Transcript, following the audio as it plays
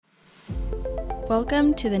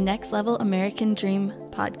Welcome to the Next Level American Dream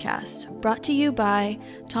podcast, brought to you by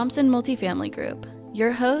Thompson Multifamily Group.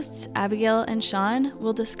 Your hosts, Abigail and Sean,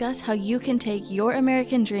 will discuss how you can take your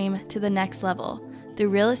American dream to the next level through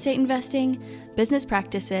real estate investing, business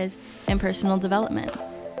practices, and personal development.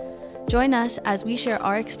 Join us as we share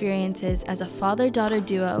our experiences as a father-daughter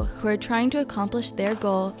duo who are trying to accomplish their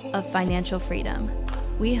goal of financial freedom.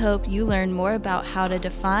 We hope you learn more about how to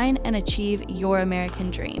define and achieve your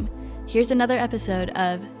American dream. Here's another episode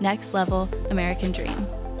of Next Level American Dream.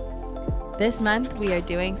 This month, we are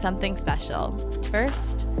doing something special.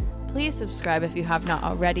 First, please subscribe if you have not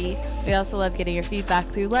already. We also love getting your feedback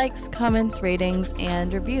through likes, comments, ratings,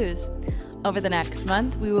 and reviews. Over the next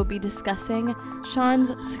month, we will be discussing Sean's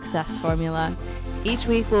success formula. Each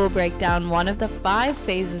week, we will break down one of the 5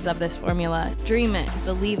 phases of this formula. Dream it,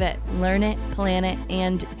 believe it, learn it, plan it,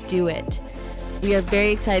 and do it. We are very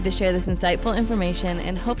excited to share this insightful information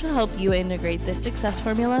and hope to help you integrate this success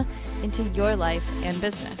formula into your life and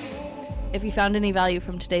business. If you found any value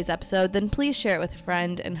from today's episode, then please share it with a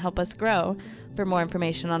friend and help us grow. For more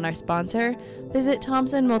information on our sponsor, visit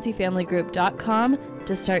ThompsonMultifamilyGroup.com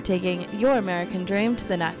to start taking your American dream to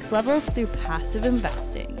the next level through passive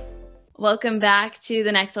investing. Welcome back to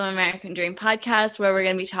the Next Level American Dream podcast, where we're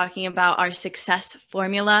going to be talking about our success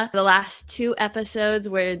formula. The last 2 episodes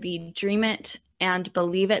were the Dream It and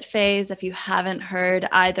Believe It phase. If you haven't heard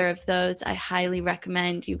either of those, I highly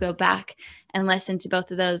recommend you go back and listen to both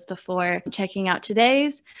of those before checking out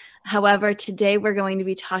today's. However, today we're going to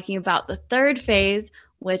be talking about the 3rd phase,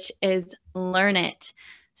 which is Learn It.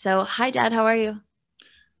 So, hi, Dad. How are you?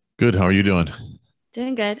 Good. How are you doing?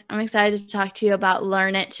 Doing good. I'm excited to talk to you about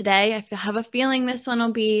Learn It today. I have a feeling this one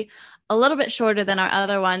will be a little bit shorter than our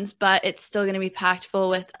other ones, but it's still going to be packed full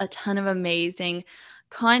with a ton of amazing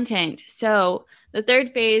content. So the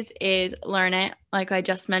 3rd phase is Learn It, like I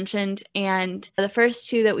just mentioned. And the first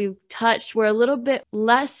 2 that we touched were a little bit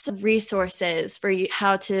less resources for you,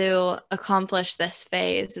 how to accomplish this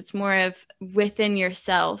phase. It's more of within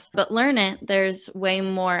yourself. But Learn It, there's way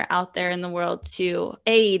more out there in the world to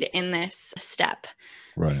aid in this step.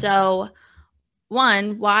 Right. So,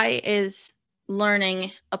 one, why is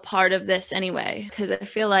learning a part of this anyway? Because I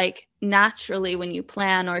feel like naturally when you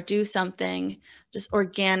plan or do something, just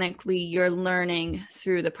organically you're learning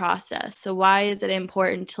through the process. So why is it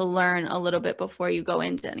important to learn a little bit before you go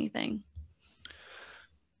into anything?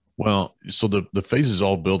 Well, so the phases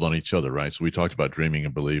all build on each other, right? So we talked about dreaming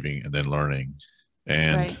and believing and then learning.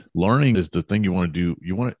 And Right. Learning is the thing you want to do.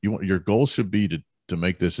 You want your goal should be to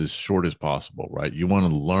make this as short as possible, right? You want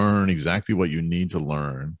to learn exactly what you need to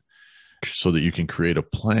learn so that you can create a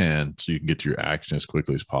plan so you can get to your action as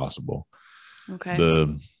quickly as possible. Okay.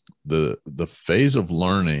 The phase of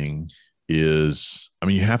learning is, I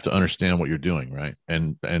mean, you have to understand what you're doing, right?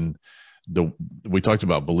 And we talked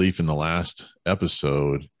about belief in the last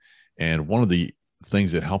episode, and one of the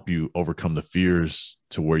things that help you overcome the fears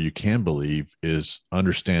to where you can believe is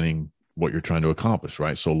understanding what you're trying to accomplish,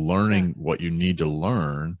 right? So learning what you need to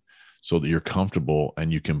learn so that you're comfortable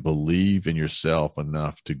and you can believe in yourself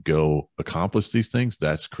enough to go accomplish these things,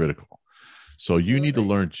 that's critical. So you need to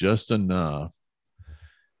learn just enough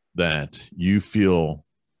that you feel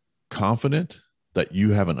confident, that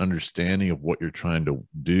you have an understanding of what you're trying to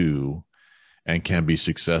do and can be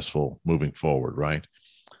successful moving forward, right?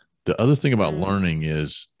 The other thing about learning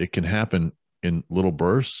is it can happen in little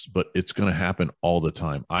bursts, but it's going to happen all the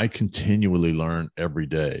time. I continually learn every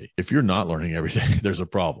day. If you're not learning every day, there's a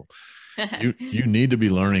problem. You need to be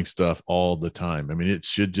learning stuff all the time. I mean, it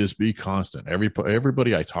should just be constant.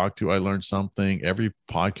 Everybody I talk to, I learn something. Every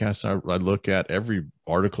podcast I look at, every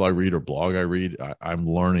article I read or blog I read, I'm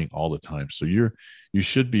learning all the time. So you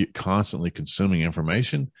should be constantly consuming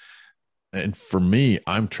information. And for me,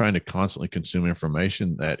 I'm trying to constantly consume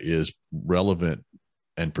information that is relevant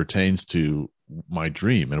and pertains to my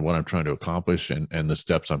dream and what I'm trying to accomplish and the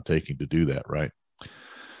steps I'm taking to do that, right?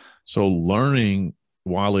 So learning,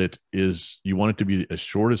 while it is, you want it to be as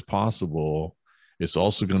short as possible, it's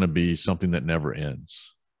also going to be something that never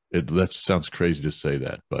ends. That sounds crazy to say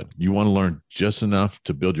that, but you want to learn just enough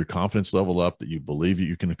to build your confidence level up that you believe that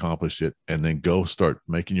you can accomplish it, and then go start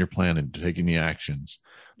making your plan and taking the actions,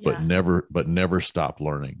 but never stop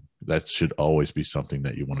learning. That should always be something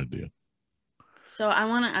that you want to do. So I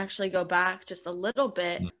want to actually go back just a little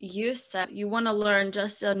bit. You said you want to learn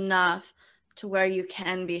just enough to where you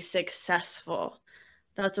can be successful.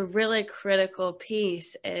 That's a really critical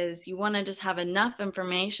piece, is you want to just have enough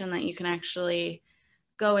information that you can actually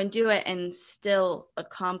go and do it and still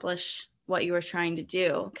accomplish what you were trying to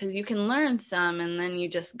do, because you can learn some and then you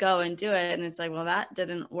just go and do it and it's like, well, that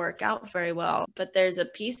didn't work out very well. But there's a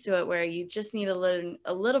piece to it where you just need to learn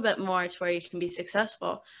a little bit more to where you can be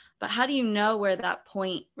successful. But how do you know where that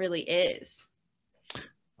point really is?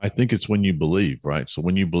 I think it's when you believe, right? So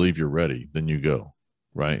when you believe you're ready, then you go,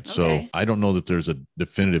 right? Okay. So I don't know that there's a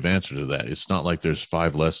definitive answer to that. It's not like there's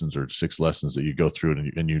 5 lessons or 6 lessons that you go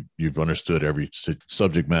through and you've understood every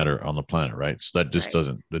subject matter on the planet, right? So that just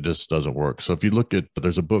doesn't work. So if you look at,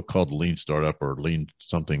 there's a book called Lean Startup or Lean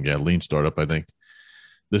something, Lean Startup, I think.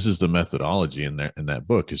 This is the methodology in that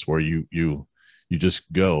book, is where you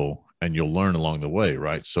just go and you'll learn along the way,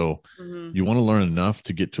 right? So you want to learn enough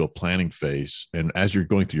to get to a planning phase. And as you're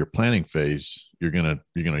going through your planning phase, you're going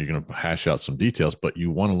to hash out some details, but you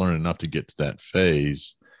want to learn enough to get to that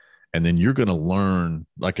phase. And then you're going to learn,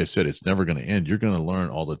 like I said, it's never going to end. You're going to learn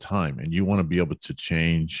all the time. And you want to be able to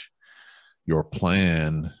change your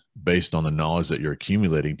plan based on the knowledge that you're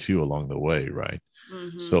accumulating too along the way, right?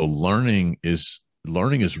 So learning is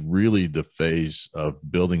really the phase of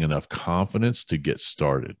building enough confidence to get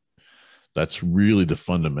started. That's really the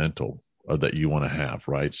fundamental that you want to have,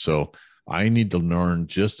 right? So I need to learn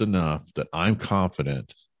just enough that I'm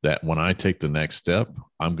confident that when I take the next step,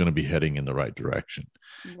 I'm going to be heading in the right direction.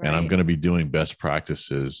 Right. And I'm going to be doing best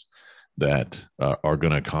practices that are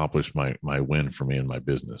going to accomplish my win for me in my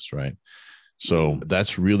business, right? So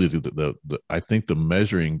that's really the I think the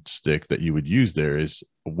measuring stick that you would use there is,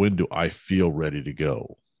 when do I feel ready to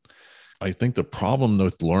go? I think the problem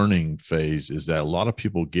with learning phase is that a lot of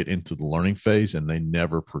people get into the learning phase and they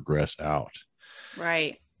never progress out.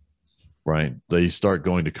 Right. They start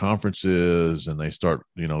going to conferences and they start,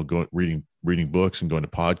 reading books and going to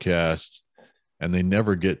podcasts, and they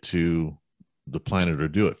never get to the plan it or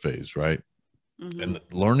do it phase. Right. And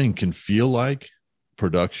learning can feel like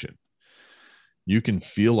production. You can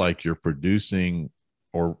feel like you're producing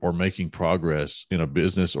or making progress in a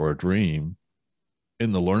business or a dream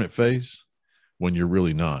in the learn it phase, when you're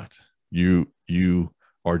really not. You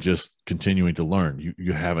are just continuing to learn.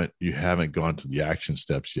 You haven't gone to the action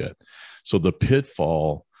steps yet. So the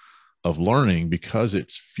pitfall of learning, because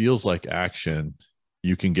it feels like action,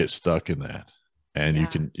 you can get stuck in that, and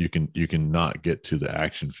you can not get to the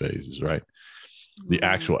action phases, right? The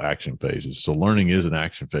actual action phases. So learning is an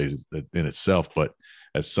action phase in itself, but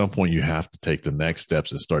at some point you have to take the next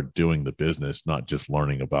steps and start doing the business, not just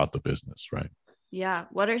learning about the business, right? Yeah.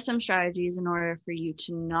 What are some strategies in order for you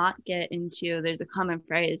to not get into, there's a common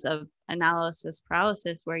phrase of analysis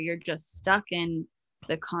paralysis, where you're just stuck in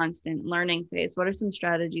the constant learning phase? What are some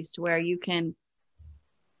strategies to where you can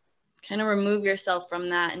kind of remove yourself from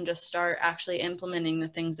that and just start actually implementing the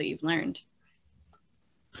things that you've learned?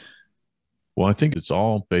 Well, I think it's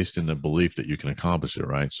all based in the belief that you can accomplish it,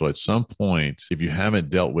 right? So at some point, if you haven't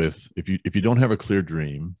dealt with, if you don't have a clear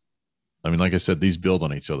dream, I mean, like I said, these build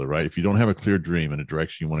on each other, right? If you don't have a clear dream and a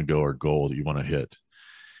direction you want to go or goal that you want to hit,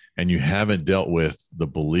 and you haven't dealt with the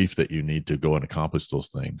belief that you need to go and accomplish those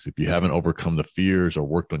things, if you haven't overcome the fears or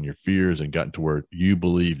worked on your fears and gotten to where you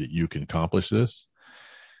believe that you can accomplish this,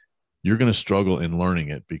 you're going to struggle in learning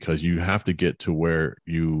it, because you have to get to where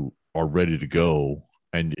you are ready to go.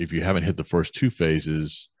 And if you haven't hit the first 2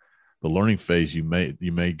 phases, the learning phase, you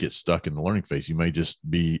may get stuck in the learning phase. You may just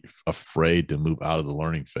be afraid to move out of the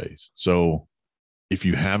learning phase. So if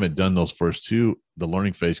you haven't done those first 2, the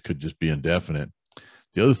learning phase could just be indefinite.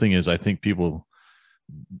 The other thing is, I think people,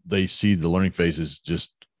 they see the learning phase as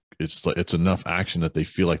just, it's enough action that they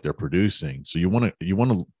feel like they're producing. So you want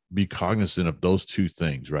to be cognizant of those 2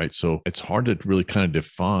 things, right? So it's hard to really kind of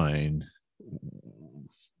define,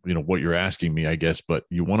 what you're asking me, I guess, but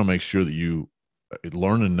you want to make sure that you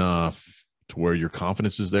learn enough to where your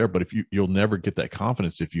confidence is there. But if you'll never get that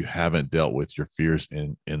confidence if you haven't dealt with your fears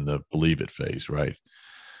in the believe it phase, right?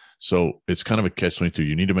 So it's kind of a catch-22.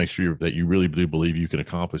 You need to make sure that you really do believe you can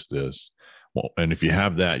accomplish this. Well, and if you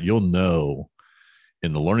have that, you'll know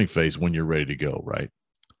in the learning phase when you're ready to go, right?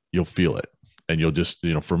 You'll feel it, and you'll just,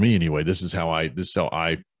 for me anyway, this is how I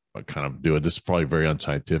kind of do it. This is probably very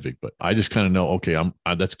unscientific, but I just kind of know, okay,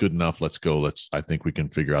 that's good enough. Let's go. I think we can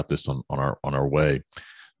figure out this on our way.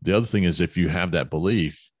 The other thing is, if you have that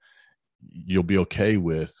belief, you'll be okay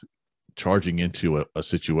with charging into a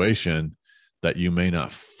situation that you may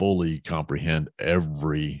not fully comprehend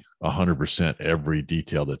 100% every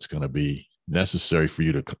detail that's going to be necessary for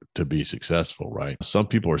you to be successful, right? Some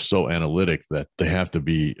people are so analytic that they have to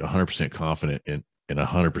be 100% confident in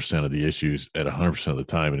 100% of the issues at 100% of the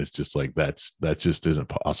time. And it's just like, that just isn't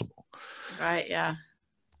possible. Right. Yeah.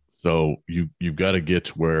 So you've got to get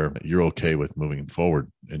to where you're okay with moving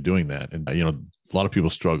forward and doing that. And, a lot of people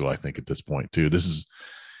struggle, I think, at this point too. This is,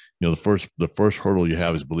 the first hurdle you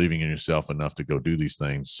have is believing in yourself enough to go do these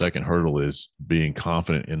things. Second hurdle is being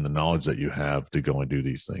confident in the knowledge that you have to go and do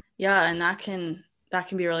these things. Yeah, and that can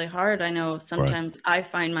be really hard. I know Right. sometimes I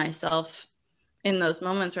find myself in those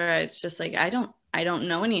moments where it's just like I don't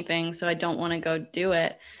know anything, so I don't want to go do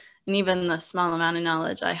it. And even the small amount of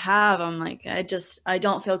knowledge I have, I'm like I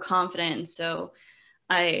don't feel confident, and so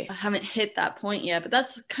I haven't hit that point yet. But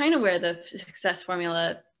that's kind of where the success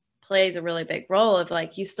formula plays a really big role of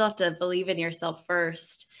like you still have to believe in yourself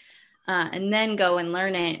first, and then go and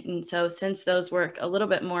learn it. And so since those work a little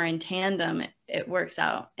bit more in tandem, it works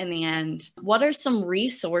out in the end. What are some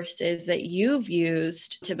resources that you've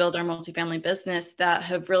used to build our multifamily business that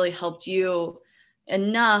have really helped you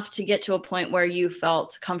enough to get to a point where you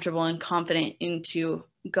felt comfortable and confident into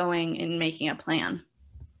going and making a plan?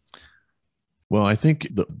 Well, I think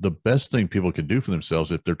the best thing people can do for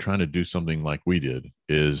themselves if they're trying to do something like we did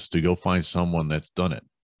is to go find someone that's done it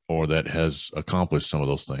or that has accomplished some of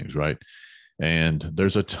those things, right? And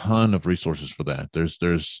there's a ton of resources for that. There's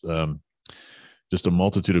just a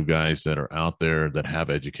multitude of guys that are out there that have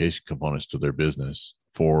education components to their business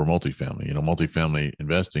for multifamily. Multifamily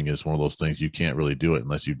investing is one of those things you can't really do it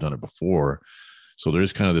unless you've done it before. So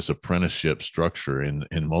there's kind of this apprenticeship structure in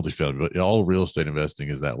multifamily, but all real estate investing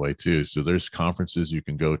is that way too. So there's conferences you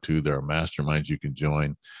can go to, there are masterminds you can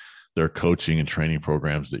join, there are coaching and training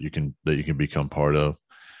programs that you can become part of.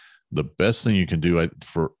 The best thing you can do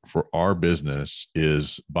for our business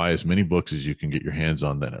is buy as many books as you can get your hands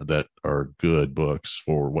on that are good books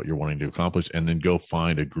for what you're wanting to accomplish, and then go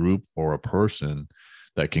find a group or a person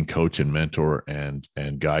that can coach and mentor and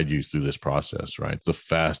guide you through this process, right? The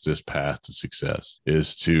fastest path to success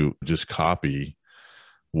is to just copy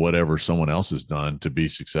whatever someone else has done to be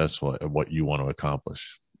successful at what you want to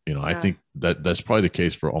accomplish. I think that's probably the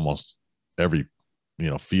case for almost every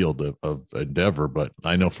field of endeavor. But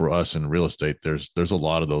I know for us in real estate, there's a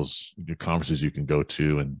lot of those conferences you can go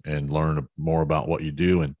to and learn more about what you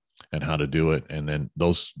do and how to do it. And then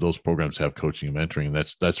those programs have coaching and mentoring. And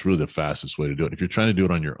that's really the fastest way to do it. If you're trying to do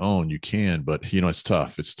it on your own, you can, but it's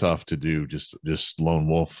tough. It's tough to do just lone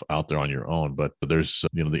wolf out there on your own. But there's,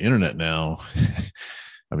 the internet now.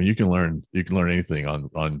 I mean, you can learn anything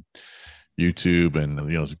on YouTube,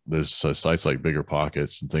 and there's sites like Bigger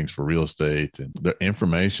Pockets and things for real estate. And the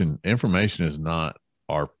information is not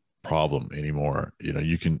our problem anymore.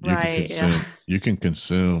 You can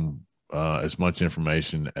consume as much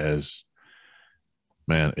information as,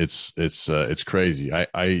 man, it's crazy.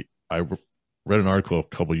 I read an article a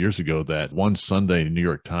couple of years ago that one Sunday New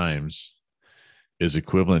York Times is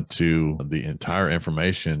equivalent to the entire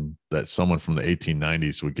information that someone from the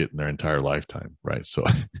 1890s would get in their entire lifetime, right? So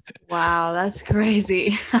Wow, that's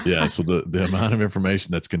crazy. yeah, so the amount of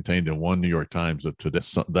information that's contained in one New York Times up to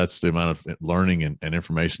this, that's the amount of learning and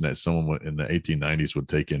information that someone in the 1890s would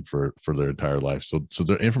take in for their entire life. So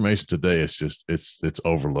the information today is just it's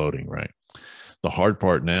overloading, right? The hard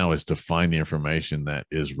part now is to find the information that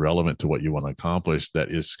is relevant to what you want to accomplish, that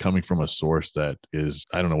is coming from a source that is,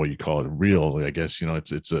 I don't know what you call it, real. I guess,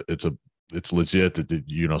 it's legit,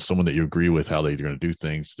 that, someone that you agree with how they're going to do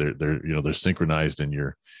things. They're synchronized in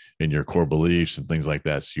your core beliefs and things like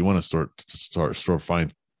that. So you want to start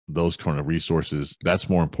find those kind of resources. That's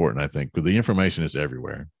more important, I think, because the information is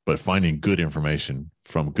everywhere, but finding good information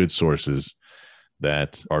from good sources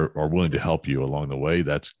that are willing to help you along the way,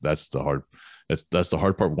 that's the hard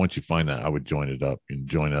part. Once you find that, I would join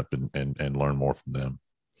up and learn more from them.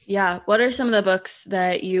 Yeah. What are some of the books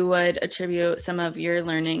that you would attribute some of your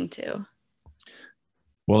learning to?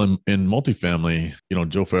 Well, in multifamily,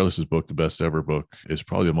 Joe Fairless's book, The Best Ever Book, is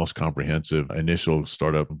probably the most comprehensive initial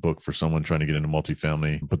startup book for someone trying to get into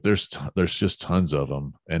multifamily. But there's just tons of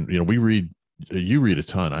them, and you read a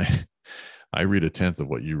ton. I read a tenth of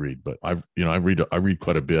what you read, but I read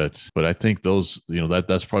quite a bit. But I think those,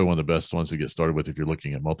 that's probably one of the best ones to get started with if you're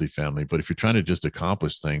looking at multifamily. But if you're trying to just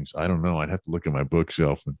accomplish things, I don't know. I'd have to look at my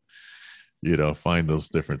bookshelf and find those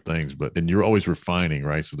different things. But and you're always refining,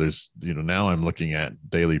 right? So there's now I'm looking at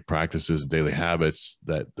daily practices and daily habits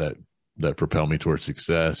that propel me towards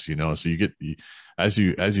success. So as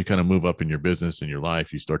you kind of move up in your business and your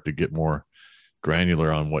life, you start to get more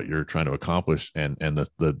granular on what you're trying to accomplish and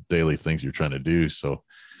the daily things you're trying to do. So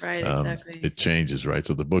right, exactly. It changes, right?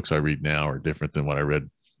 So the books I read now are different than what I read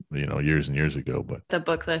years and years ago. But the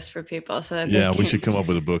book list for people, so we should come up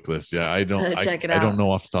with a book list. I don't check it out. I don't know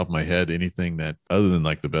off the top of my head anything that other than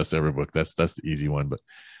like the best ever book. That's the easy one, but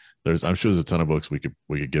I'm sure there's a ton of books we could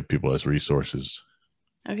give people as resources.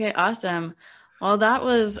 Okay, awesome. Well, that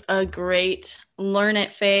was a great learn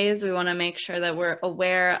it phase. We want to make sure that we're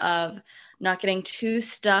aware of not getting too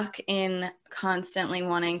stuck in constantly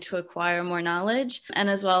wanting to acquire more knowledge. And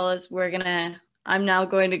as well as I'm now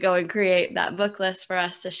going to go and create that book list for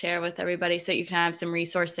us to share with everybody so you can have some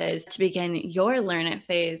resources to begin your learn it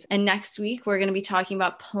phase. And next week, we're going to be talking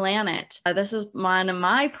about Planet. This is one of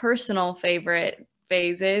my personal favorite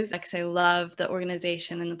phases because I love the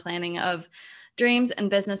organization and the planning of dreams and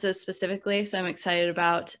businesses specifically. So I'm excited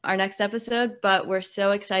about our next episode, but we're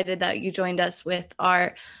so excited that you joined us with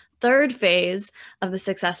our third phase of the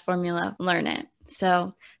Success Formula, Learn It.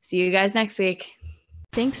 So see you guys next week.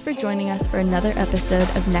 Thanks for joining us for another episode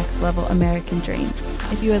of Next Level American Dream.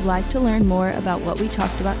 If you would like to learn more about what we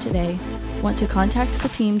talked about today, want to contact the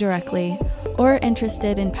team directly, or are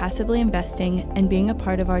interested in passively investing and being a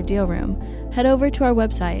part of our deal room, head over to our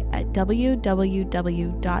website at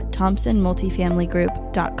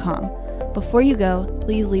www.thompsonmultifamilygroup.com. Before you go,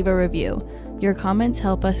 please leave a review. Your comments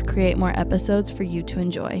help us create more episodes for you to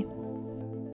enjoy.